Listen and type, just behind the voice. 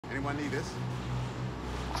Anyone need this?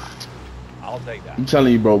 I'll take that. I'm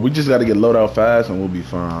telling you, bro, we just gotta get loadout fast and we'll be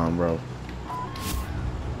fine, bro.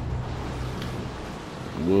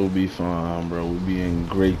 We'll be fine, bro. We'll be in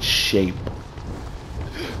great shape.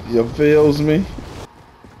 You feels me?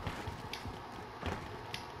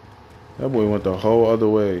 That boy went the whole other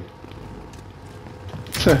way.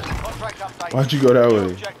 Why'd you go that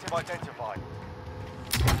way? Objective identified.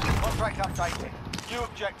 Contract updated. New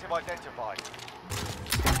objective identified.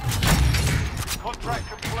 Contract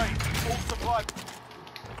complete. All supply.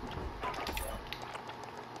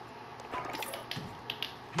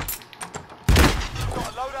 Got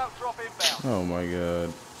a loadout drop inbound. Oh my god.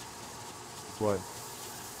 What?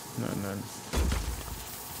 Nothing.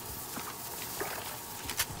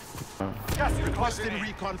 Gas is Requesting closing in.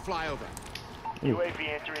 recon flyover. UAV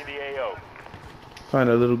entering the AO. Find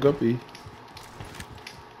a little guppy.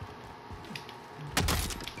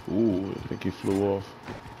 Ooh, I think he flew off.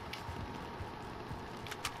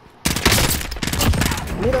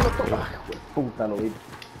 Puta, no vi.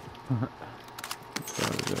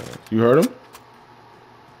 You heard him?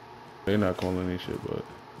 They're not calling any shit, but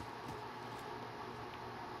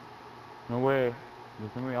No way.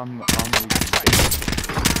 Listen to me, I'm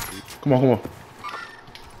come on.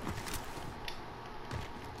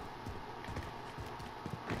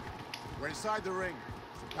 We're inside the ring.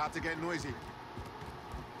 It's about to get noisy.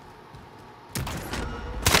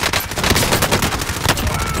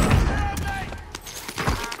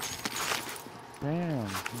 Damn.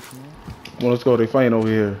 come on, let's go. They fighting over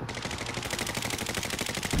here.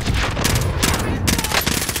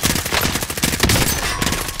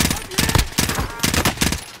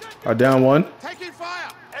 I down one. Taking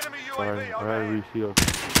fire! Enemy Alright, UAV alright, overhead. reshield.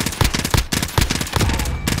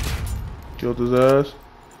 Killed his ass.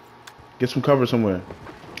 Get some cover somewhere.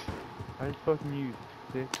 I just fucking used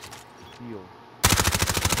 6 shield.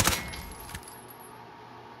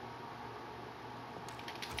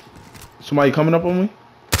 Somebody coming up on me?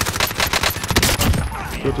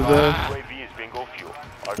 Killed his ass. UAV is bingo fuel.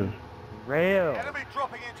 Rail! Enemy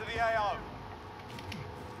dropping into the AO.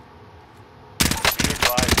 Be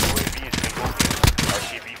advised, UAV is bingo fuel.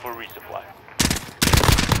 RTB for resupply.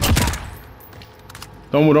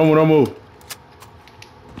 Don't move.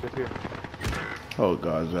 Get here. Oh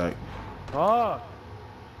god, Zach. Oh!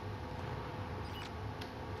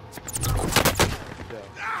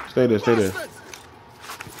 Stay there. Come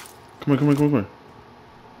here.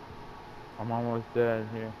 I'm almost dead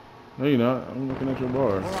here. No, you're not. I'm looking at your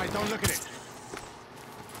bar. Alright, don't look at it.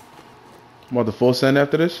 I'm about to full send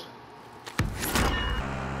after this.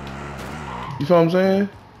 You feel what I'm saying?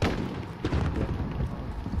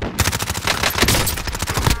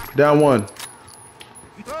 Down one.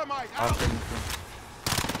 Thermite out!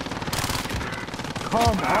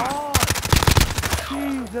 Come on!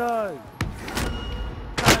 Jesus!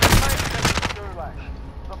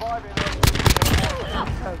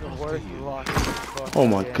 That's the worst loss in the fucking Oh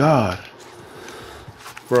my game. god.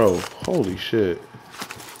 Bro, holy shit.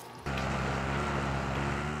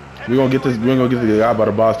 We're gonna get the guy by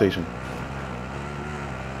the boss station.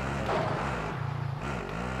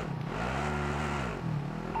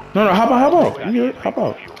 No, hop out. You hear? Hop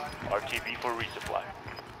out. RTB for resupply.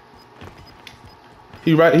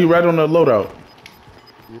 He right on the loadout.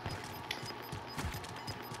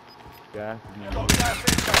 Gas is Got gas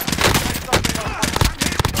inbound.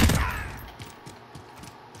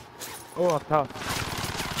 Oh, up top.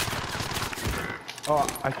 Oh,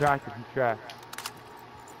 I tracked it. He's tracked.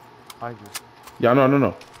 I just. Yeah,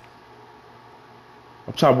 no.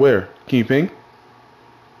 Up top where? Can you ping?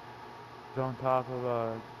 It's on top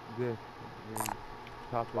of this.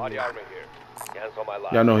 Top of Body armor here. Cancel my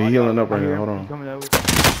life. Yeah, I know he healing up right Here, here. Hold he's on. coming over.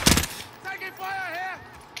 Taking fire here!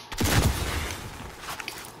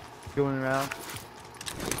 Going around.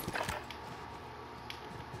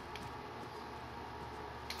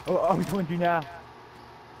 Oh, I'm going to now.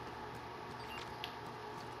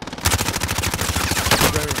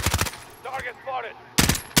 Target spotted.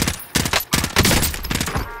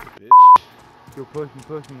 Bitch. You're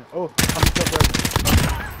pushing. Oh, I'm stuck right.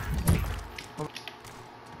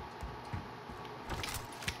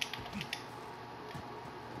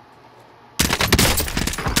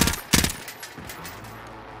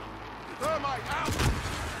 Thermite out!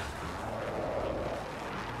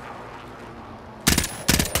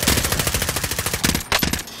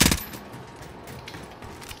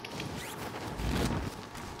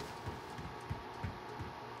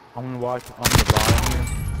 I'm gonna watch on the bottom here.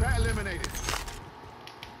 Threat eliminated.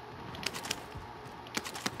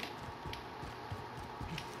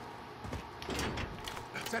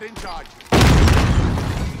 Set in charge.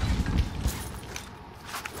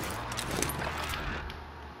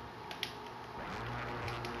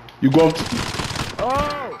 You go up to...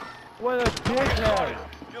 Oh! What a dickhead!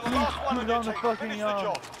 You're the last one on He's your on the team. fucking, Finish the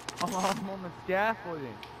job. I'm on the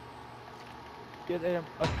scaffolding. Get a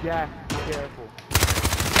jack, be careful.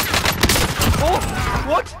 Oh!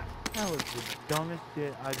 What? That was the dumbest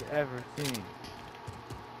shit I've ever seen.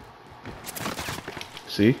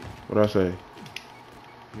 See? What'd I say?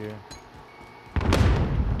 Yeah.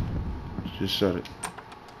 Just shut it.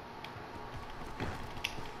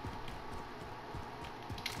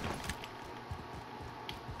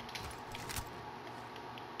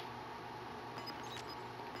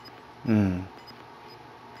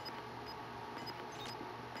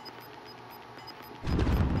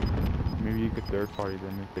 Maybe you could third party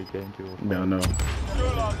them if they get into a fight. No, no.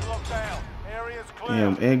 Gulag's locked down. Area's clear.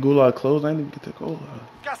 Damn, and Gulag closed. I didn't even get to Gulag.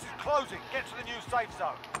 Gas is closing. Get to the new safe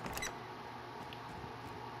zone.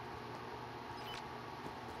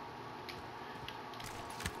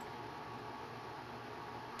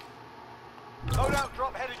 Loadout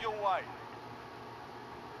drop headed your way.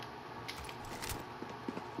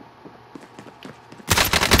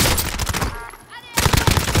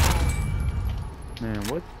 Man,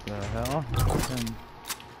 what the hell?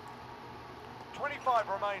 25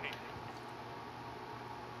 remaining.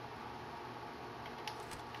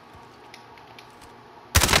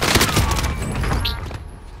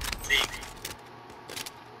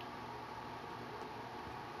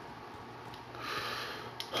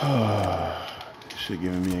 This shit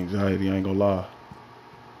giving me anxiety, I ain't gonna lie.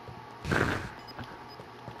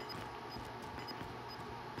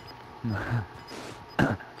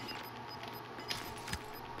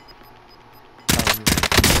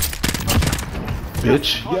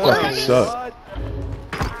 Bitch, you fucking suck.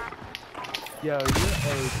 Yo, you're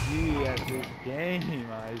OG at this game,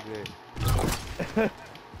 Isaac.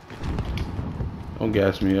 Don't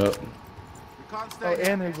gas me up. We can't stay Oh, here.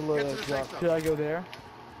 and there's a Get loadout to the safe drop. zone. Should I go there?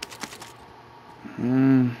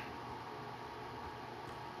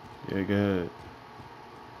 Yeah, go ahead.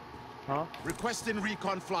 Huh? Requesting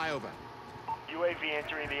recon flyover. UAV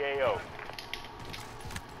entering the AO.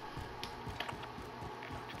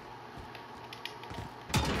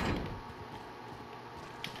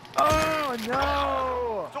 Oh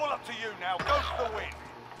no! It's all up to you now. Go for the win.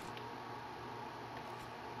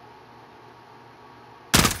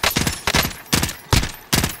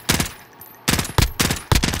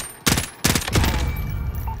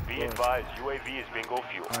 Be advised, UAV is bingo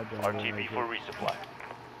fuel. RTB for resupply.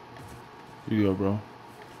 You go, bro.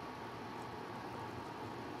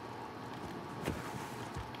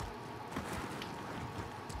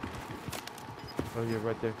 Oh, you're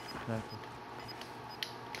right there. Nice.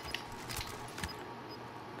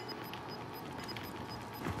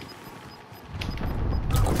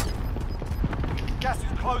 Gas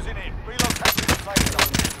is closing in. Relocate to the safe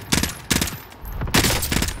zone.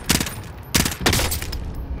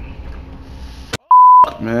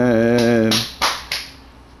 Man.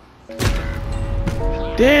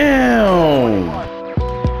 Damn.